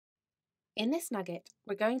In this nugget,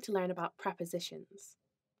 we're going to learn about prepositions.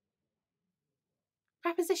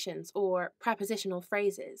 Prepositions, or prepositional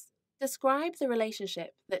phrases, describe the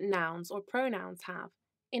relationship that nouns or pronouns have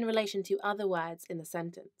in relation to other words in the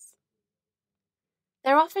sentence.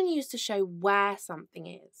 They're often used to show where something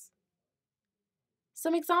is.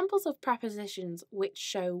 Some examples of prepositions which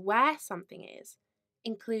show where something is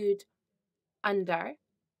include under,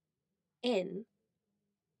 in,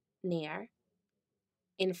 near,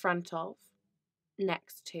 in front of,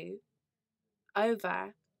 next to,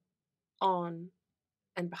 over, on,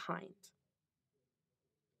 and behind.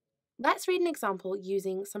 Let's read an example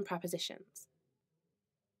using some prepositions.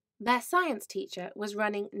 Their science teacher was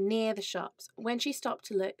running near the shops when she stopped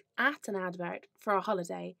to look at an advert for a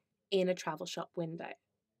holiday in a travel shop window.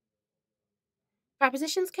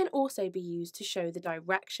 Prepositions can also be used to show the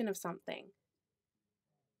direction of something.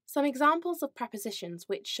 Some examples of prepositions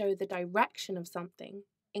which show the direction of something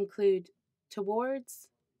include towards,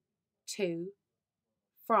 to,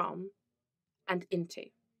 from, and into.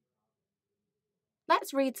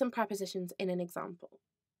 Let's read some prepositions in an example.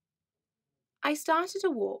 I started to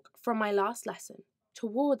walk from my last lesson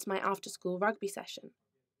towards my after-school rugby session,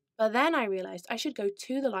 but then I realised I should go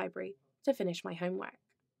to the library to finish my homework.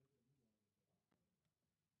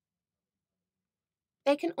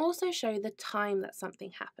 They can also show the time that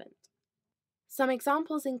something happened. Some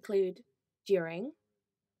examples include during,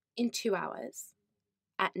 in 2 hours,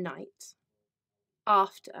 at night,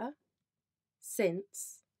 after,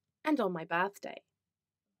 since, and on my birthday.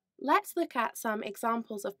 Let's look at some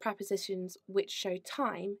examples of prepositions which show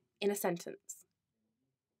time in a sentence.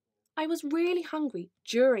 I was really hungry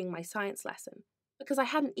during my science lesson because I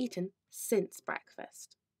hadn't eaten since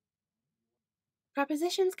breakfast.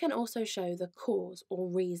 Prepositions can also show the cause or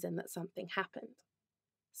reason that something happened.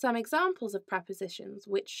 Some examples of prepositions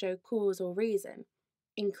which show cause or reason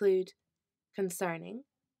include concerning,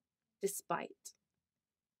 despite,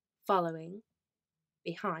 following,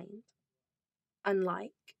 behind,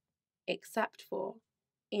 unlike, except for,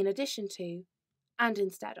 in addition to, and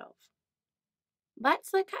instead of.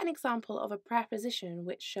 Let's look at an example of a preposition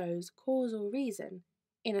which shows cause or reason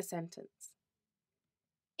in a sentence.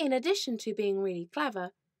 In addition to being really clever,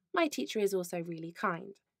 my teacher is also really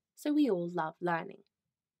kind, so we all love learning.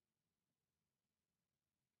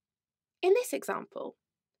 In this example,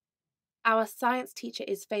 our science teacher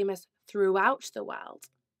is famous throughout the world.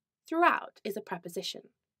 Throughout is a preposition.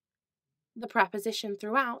 The preposition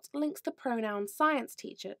throughout links the pronoun science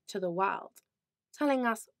teacher to the world, telling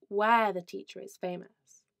us where the teacher is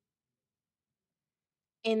famous.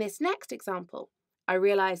 In this next example, I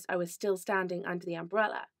realised I was still standing under the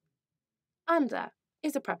umbrella. Under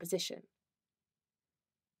is a preposition.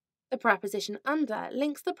 The preposition under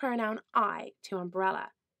links the pronoun I to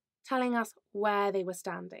umbrella, telling us where they were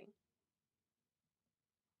standing.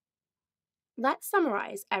 Let's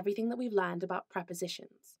summarise everything that we've learned about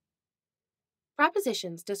prepositions.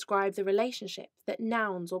 Prepositions describe the relationship that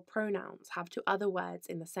nouns or pronouns have to other words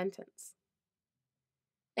in the sentence.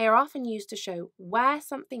 They are often used to show where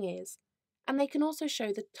something is, and they can also show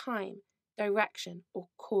the time, direction, or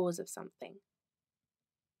cause of something.